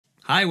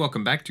Hi,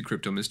 welcome back to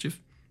Crypto Mischief.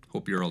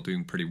 Hope you're all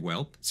doing pretty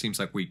well. Seems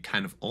like we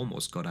kind of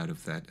almost got out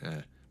of that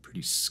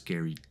pretty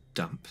scary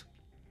dump.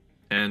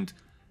 And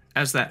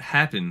as that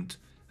happened,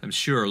 I'm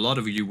sure a lot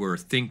of you were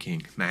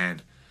thinking,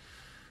 man,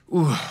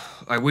 ooh,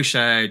 I wish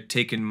I'd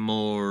taken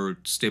more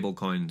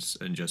stablecoins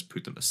and just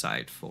put them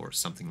aside for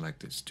something like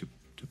this to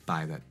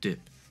buy that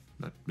dip.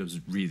 That was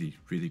a really,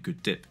 really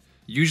good dip.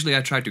 Usually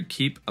I try to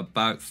keep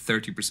about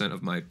 30%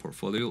 of my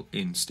portfolio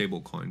in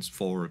stablecoins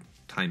for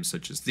times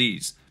such as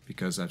these,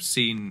 because I've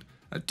seen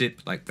a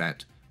dip like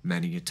that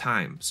many a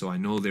time, so I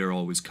know they're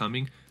always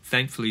coming.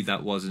 Thankfully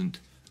that wasn't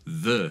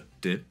the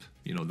dip,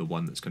 you know, the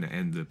one that's going to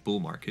end the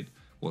bull market.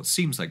 Well, it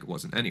seems like it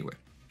wasn't anyway.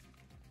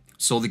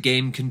 So the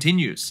game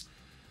continues.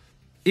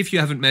 If you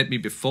haven't met me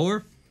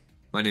before,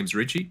 my name's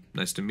Richie,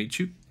 nice to meet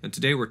you, and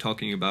today we're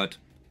talking about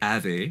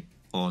Aave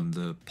on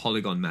the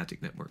Polygon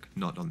MATIC network,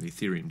 not on the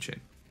Ethereum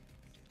chain.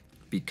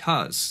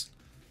 Because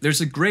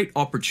there's a great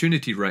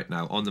opportunity right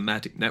now on the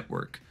MATIC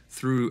network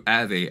through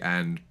Aave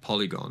and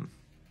Polygon,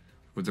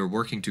 where they're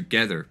working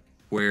together,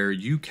 where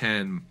you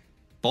can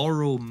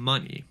borrow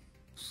money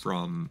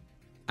from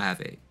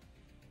Aave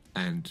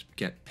and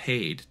get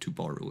paid to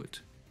borrow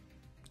it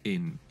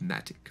in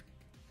MATIC.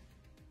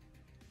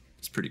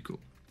 It's pretty cool.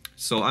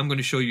 So I'm going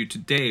to show you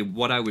today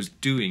what I was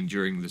doing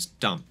during this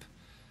dump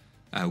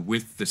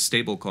with the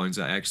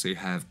stablecoins I actually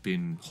have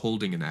been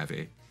holding in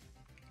Aave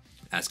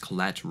as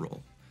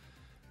collateral.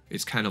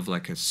 It's kind of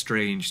like a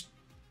strange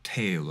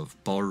tale of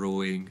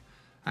borrowing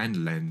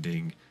and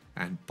lending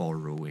and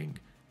borrowing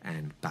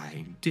and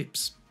buying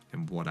dips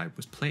and what I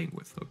was playing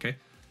with, okay?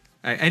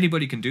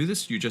 Anybody can do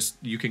this.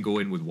 You can go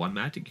in with one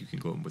MATIC, you can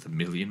go in with 1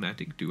 million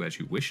MATIC, do as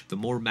you wish. The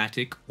more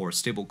MATIC or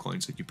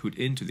stablecoins that you put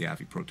into the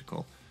Aave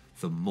protocol,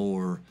 the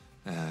more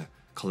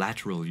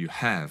collateral you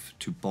have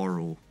to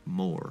borrow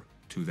more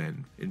to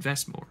then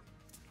invest more.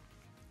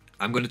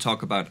 I'm going to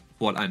talk about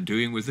what I'm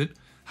doing with it,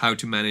 how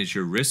to manage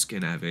your risk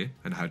in Aave,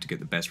 and how to get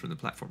the best from the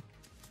platform.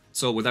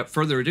 So without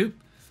further ado,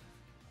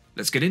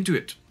 let's get into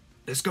it.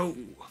 Let's go.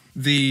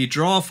 The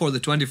draw for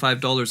the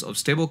 $25 of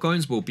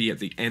stablecoins will be at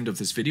the end of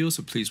this video,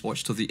 so please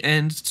watch till the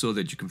end so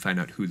that you can find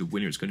out who the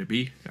winner is going to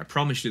be. I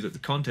promise you that the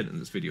content in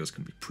this video is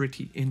going to be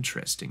pretty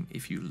interesting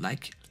if you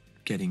like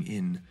getting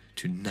in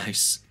to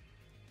nice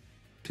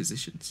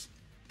positions.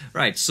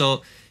 Right,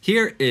 so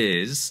here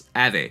is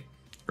Aave,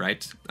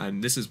 right?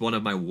 And this is one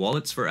of my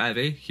wallets for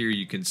Aave. Here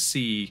you can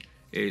see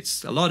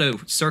it's a lot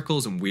of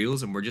circles and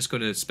wheels, and we're just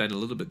going to spend a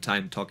little bit of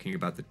time talking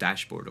about the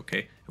dashboard,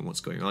 okay, and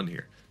what's going on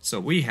here. So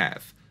we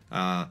have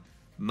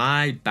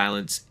my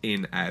balance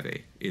in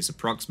Aave is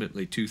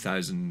approximately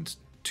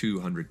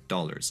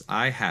 $2,200.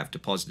 I have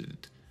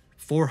deposited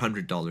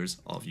 $400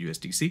 of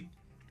USDC,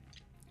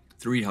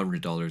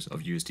 $300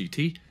 of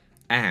USDT,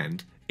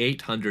 and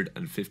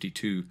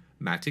 852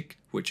 MATIC,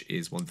 which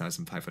is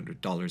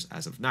 $1,500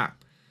 as of now.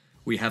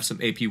 We have some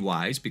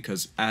APYs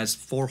because as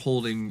for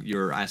holding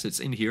your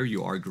assets in here,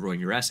 you are growing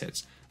your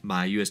assets.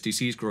 My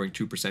USDC is growing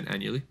 2%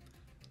 annually,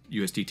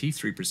 USDT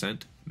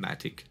 3%,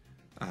 MATIC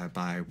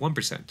by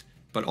 1%.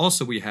 But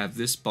also we have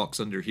this box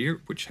under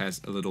here, which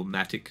has a little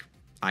MATIC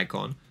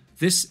icon.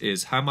 This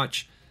is how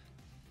much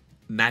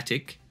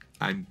MATIC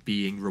I'm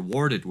being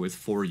rewarded with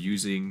for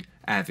using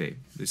Aave.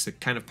 This is a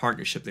kind of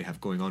partnership they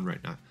have going on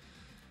right now.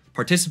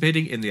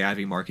 Participating in the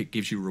Aave market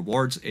gives you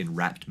rewards in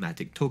wrapped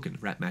MATIC token.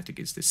 Wrapped MATIC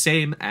is the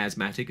same as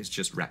MATIC, it's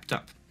just wrapped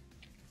up.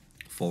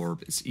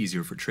 It's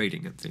easier for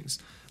trading and things.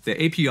 The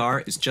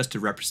APR is just a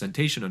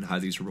representation on how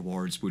these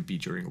rewards would be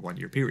during a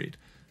 1-year period.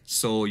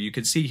 So you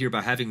can see here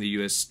by having the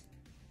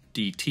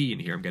USDT in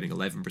here, I'm getting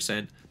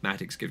 11%,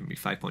 MATIC's giving me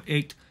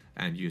 5.8,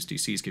 and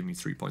USDC is giving me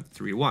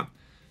 3.31.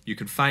 You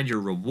can find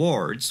your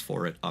rewards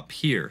for it up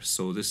here.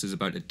 So this is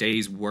about a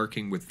day's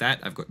working with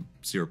that. I've got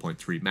 0.3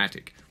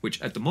 MATIC,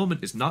 which at the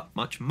moment is not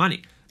much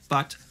money.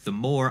 But the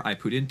more I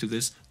put into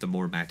this, the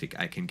more MATIC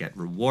I can get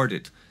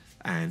rewarded.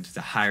 And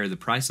the higher the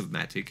price of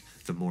MATIC,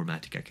 the more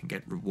MATIC I can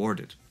get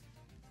rewarded.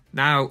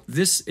 Now,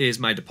 this is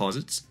my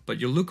deposits, but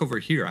you'll look over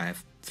here, I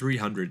have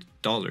 $300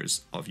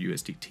 of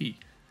USDT.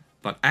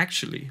 But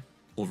actually,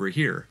 over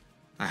here,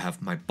 I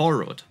have my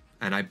borrowed.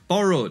 And I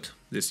borrowed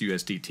this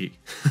USDT.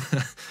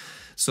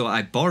 So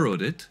I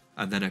borrowed it,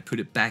 and then I put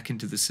it back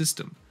into the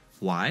system.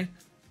 Why?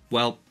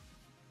 Well,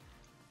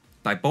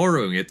 by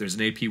borrowing it, there's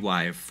an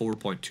APY of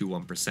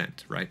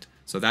 4.21%, right?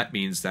 So that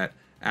means that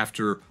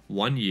after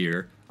 1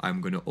 year,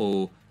 I'm going to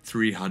owe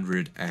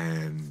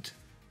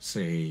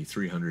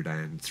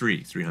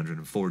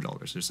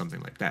 $304 or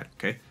something like that,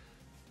 okay?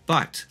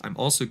 But I'm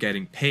also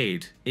getting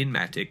paid in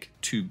MATIC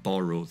to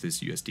borrow this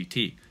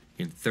USDT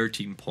in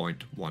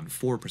 13.14%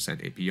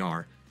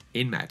 APR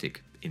in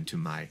MATIC into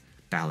my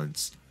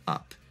balance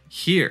up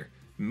here,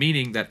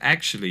 meaning that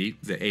actually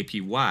the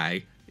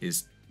APY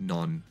is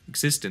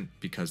non-existent,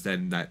 because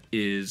then that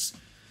is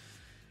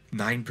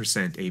 9%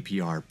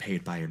 APR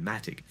paid by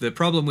MATIC. The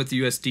problem with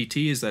the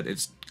USDT is that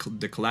it's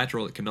the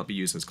collateral, it cannot be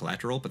used as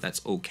collateral, but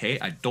that's okay.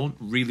 I don't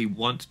really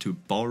want to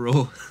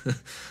borrow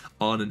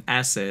on an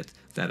asset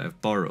that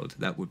I've borrowed.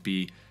 That would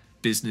be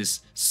business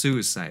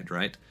suicide,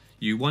 right?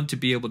 You want to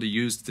be able to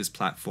use this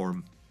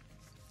platform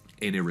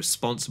in a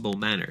responsible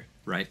manner,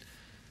 right?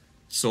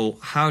 So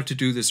how to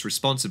do this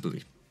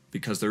responsibly?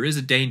 Because there is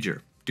a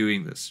danger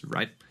doing this,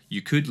 right?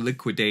 You could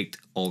liquidate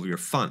all your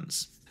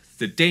funds.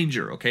 The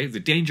danger, okay? The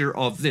danger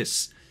of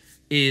this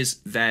is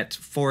that,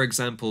 for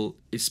example,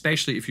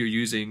 especially if you're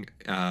using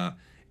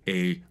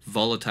a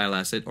volatile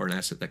asset or an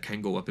asset that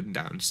can go up and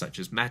down, such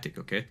as MATIC,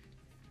 okay?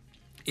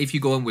 If you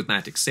go in with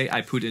MATIC, say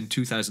I put in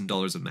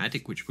 $2,000 of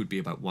MATIC, which would be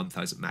about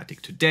 1,000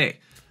 MATIC today,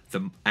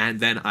 and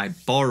then I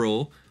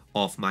borrow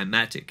off my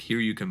MATIC. Here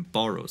you can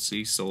borrow,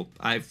 see? So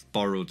I've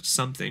borrowed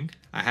something.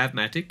 I have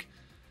MATIC.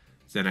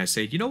 Then I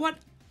say, you know what?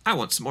 I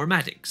want some more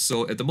MATIC.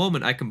 So at the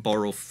moment, I can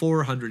borrow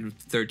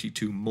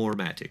 432 more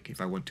MATIC.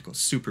 If I want to go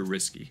super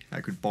risky,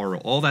 I could borrow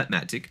all that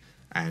MATIC,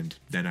 and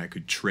then I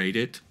could trade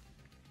it.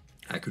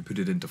 I could put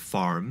it into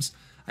farms.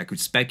 I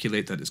could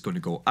speculate that it's going to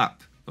go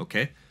up,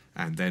 okay?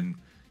 And then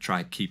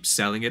try keep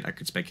selling it. I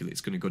could speculate it's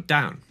going to go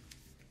down.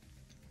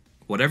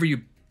 Whatever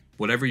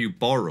you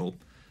borrow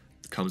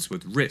comes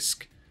with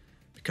risk.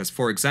 Because,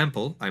 for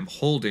example, I'm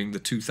holding the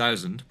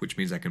 2,000, which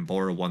means I can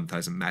borrow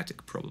 1,000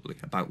 MATIC, probably,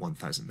 about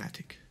 1,000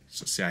 MATIC.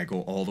 So say I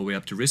go all the way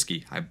up to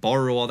risky. I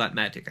borrow all that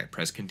MATIC, I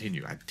press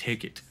continue, I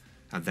take it,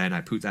 and then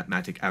I put that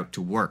MATIC out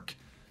to work.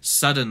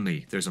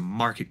 Suddenly, there's a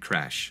market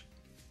crash.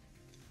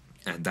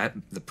 And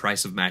the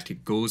price of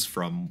MATIC goes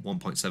from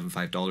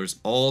 $1.75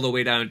 all the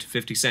way down to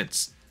 50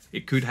 cents.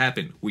 It could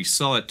happen. We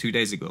saw it 2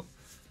 days ago.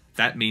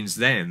 That means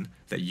then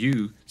that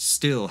you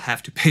still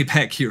have to pay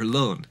back your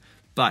loan.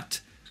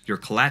 But your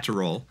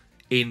collateral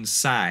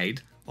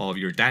inside of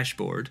your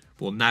dashboard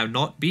will now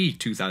not be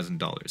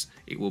 $2,000.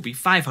 It will be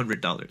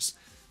 $500,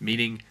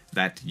 meaning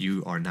that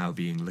you are now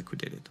being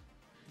liquidated.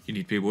 You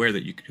need to be aware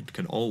that you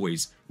can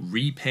always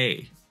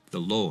repay the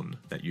loan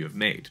that you have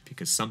made,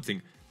 because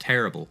something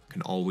terrible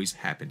can always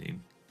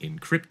happen in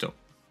crypto.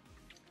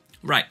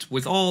 Right,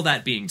 with all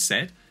that being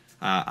said,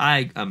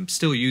 I am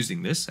still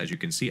using this. As you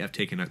can see, I've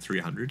taken out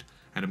 300,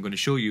 and I'm going to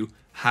show you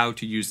how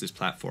to use this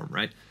platform,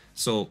 right?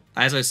 So,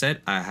 as I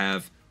said, I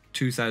have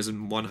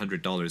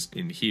 $2,100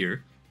 in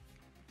here,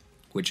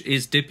 which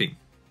is dipping.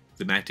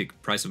 The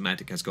price of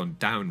MATIC has gone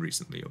down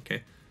recently,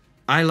 okay?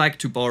 I like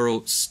to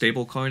borrow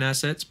stablecoin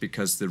assets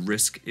because the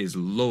risk is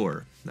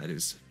lower. That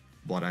is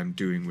what I'm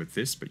doing with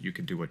this, but you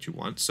can do what you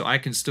want. So I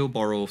can still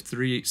borrow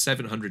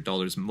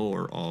 $700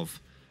 more of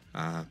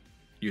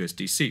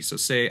USDC. So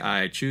say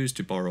I choose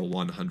to borrow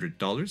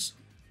 $100,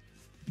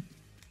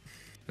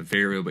 a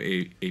variable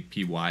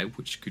APY,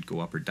 which could go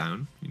up or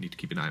down. You need to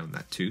keep an eye on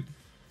that too.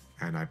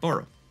 And I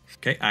borrow.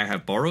 Okay, I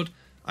have borrowed.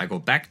 I go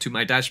back to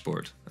my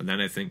dashboard, and then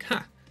I think,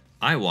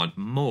 I want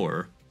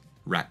more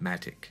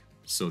MATIC.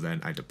 So then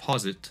I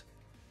deposit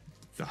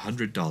the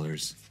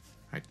 $100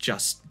 I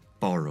just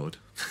borrowed,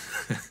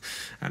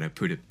 and I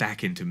put it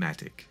back into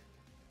MATIC.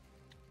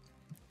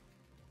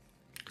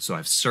 So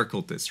I've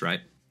circled this,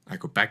 right? I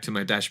go back to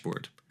my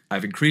dashboard.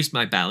 I've increased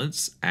my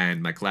balance,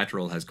 and my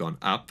collateral has gone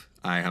up.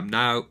 I am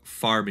now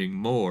farming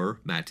more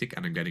MATIC,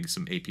 and I'm getting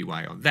some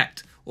APY on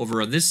that.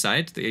 Over on this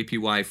side, the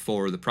APY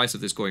for the price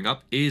of this going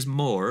up is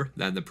more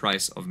than the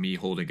price of me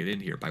holding it in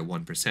here by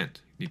 1%. You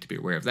need to be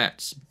aware of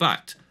that.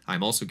 But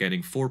I'm also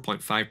getting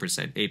 4.5%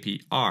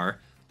 APR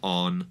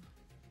on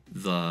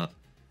the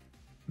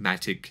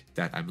MATIC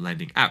that I'm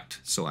lending out.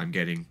 So I'm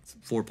getting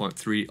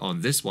 4.3 on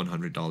this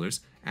 $100,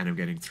 and I'm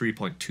getting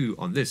 3.2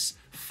 on this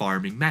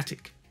farming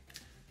MATIC.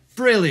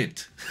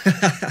 Brilliant!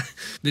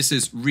 This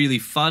is really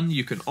fun.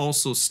 You can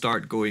also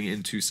start going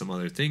into some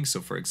other things.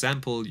 So for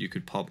example, you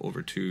could pop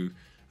over to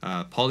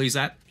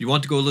POLYZAP. You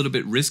want to go a little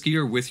bit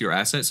riskier with your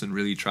assets and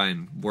really try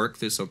and work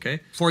this,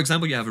 okay? For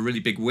example, you have a really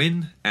big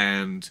win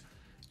and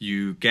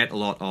you get a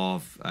lot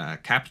of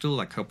capital,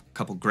 like a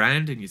couple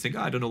grand, and you think,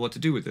 I don't know what to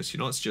do with this. You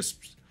know, it's just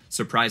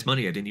surprise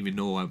money. I didn't even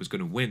know I was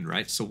going to win,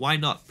 right? So why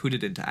not put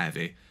it into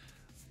Aave?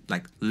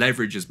 Like,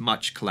 leverage as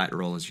much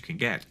collateral as you can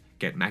get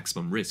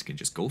maximum risk, and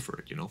just go for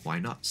it, you know? Why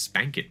not?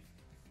 Spank it.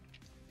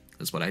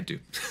 That's what I do.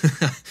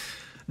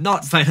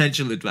 Not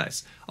financial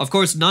advice. Of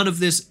course, none of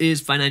this is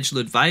financial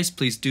advice.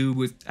 Please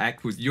do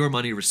act with your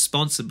money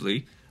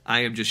responsibly. I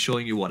am just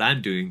showing you what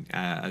I'm doing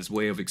as a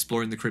way of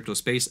exploring the crypto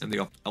space and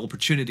the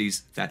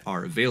opportunities that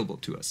are available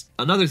to us.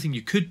 Another thing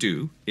you could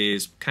do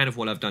is kind of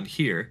what I've done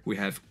here. We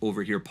have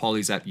over here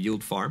POLYZAP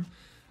Yield Farm.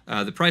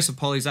 The price of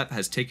POLYZAP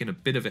has taken a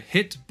bit of a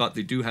hit, but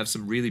they do have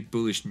some really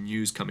bullish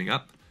news coming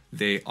up.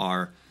 They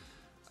are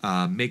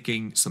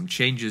making some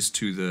changes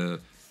to the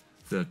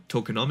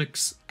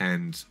tokenomics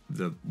and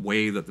the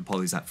way that the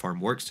POLYZAP farm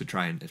works to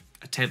try and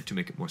attempt to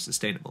make it more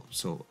sustainable.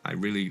 So I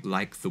really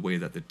like the way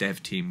that the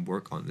dev team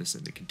work on this,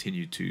 and they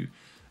continue to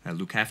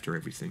look after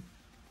everything.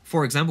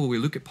 For example, we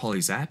look at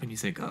POLYZAP and you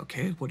think,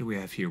 okay, what do we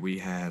have here? We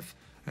have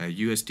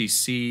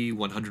USDC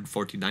 149%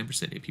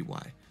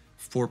 APY,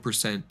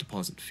 4%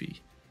 deposit fee.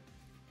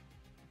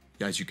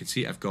 As you can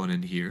see, I've gone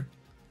in here.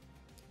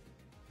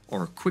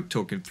 Or Quick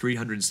Token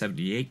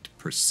 378%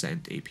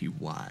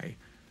 APY.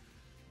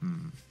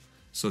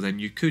 So then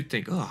you could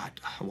think, oh,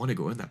 I want to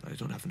go in that, but I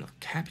don't have enough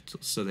capital.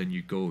 So then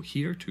you go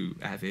here to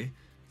Aave,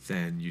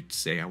 then you'd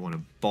say I want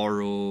to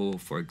borrow,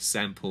 for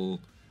example,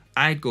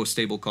 I'd go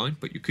stablecoin,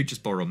 but you could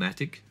just borrow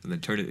MATIC and then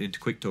turn it into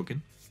quick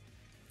token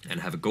and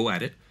have a go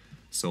at it.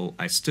 So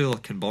I still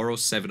can borrow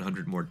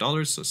 $700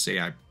 more. So say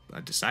I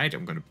decide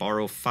I'm going to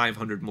borrow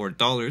 $500 more.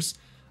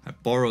 I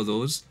borrow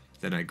those,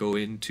 then I go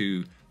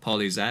into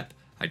POLYZAP,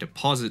 I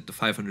deposit the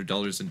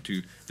 $500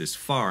 into this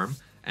farm,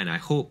 and I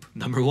hope,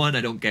 number one,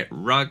 I don't get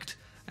rugged,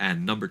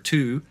 and number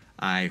two,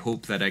 I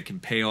hope that I can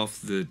pay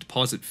off the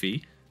deposit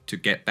fee to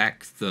get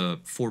back the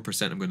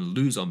 4% I'm going to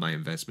lose on my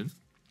investment.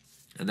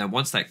 And then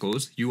once that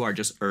goes, you are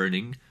just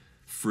earning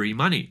free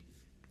money.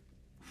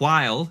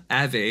 While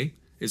Aave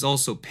is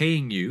also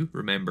paying you,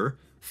 remember,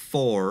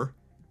 for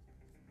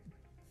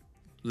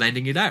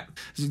lending it out.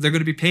 So they're going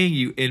to be paying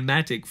you in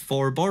MATIC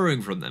for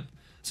borrowing from them.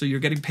 So you're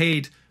getting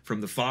paid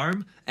from the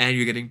farm and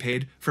you're getting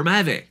paid from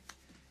Aave.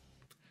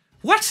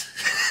 What?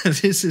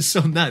 This is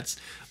so nuts.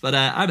 But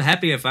I'm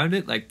happy I found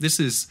it. Like, this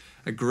is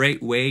a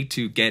great way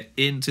to get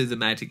into the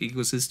MATIC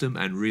ecosystem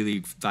and really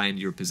find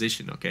your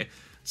position, okay?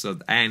 So,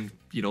 and,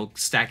 you know,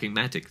 stacking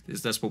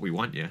MATIC, that's what we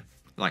want, yeah?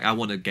 Like, I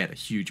want to get a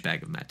huge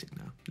bag of MATIC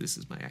now. This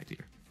is my idea.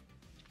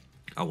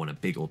 I want a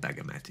big old bag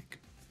of MATIC.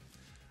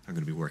 I'm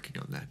going to be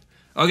working on that.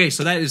 Okay,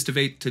 so that is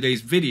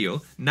today's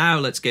video. Now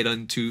let's get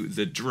into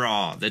the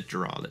draw.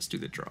 Let's do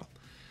the draw.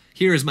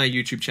 Here is my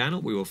YouTube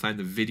channel. We will find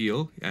the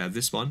video,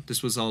 this one.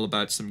 This was all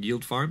about some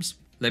yield farms.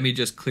 Let me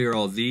just clear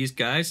all these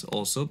guys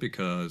also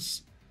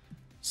because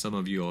some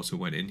of you also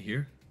went in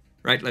here.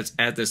 Right, let's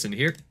add this in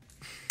here.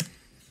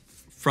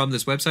 From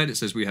this website, it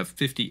says we have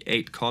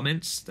 58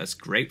 comments. That's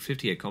great,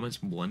 58 comments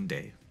in one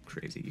day.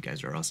 Crazy, you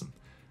guys are awesome.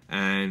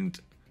 And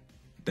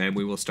then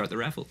we will start the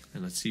raffle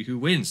and let's see who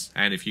wins.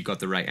 And if you got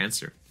the right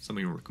answer, some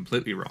of you were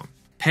completely wrong.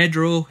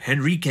 Pedro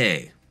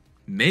Henrique,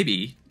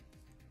 maybe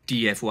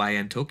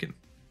DFYN token.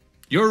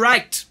 You're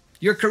right.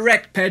 You're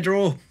correct,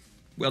 Pedro.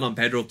 Well done,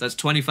 Pedro. That's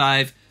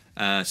 25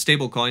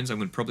 stable coins. I'm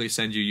going to probably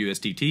send you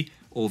USDT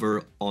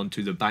over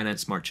onto the Binance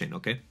Smart Chain,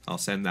 okay? I'll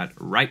send that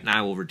right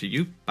now over to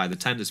you. By the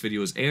time this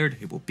video is aired,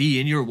 it will be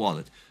in your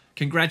wallet.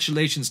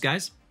 Congratulations,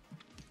 guys.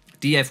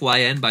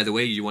 DFYN, by the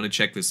way, you want to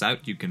check this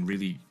out. You can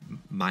really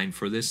mine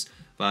for this.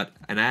 But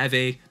an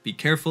Aave, be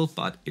careful,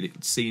 but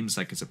it seems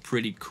like it's a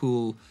pretty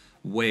cool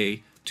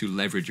way to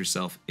leverage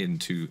yourself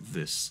into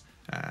this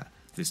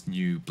this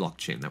new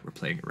blockchain that we're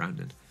playing around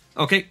in.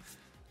 Okay,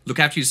 look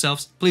after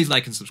yourselves. Please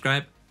like and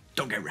subscribe.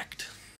 Don't get wrecked.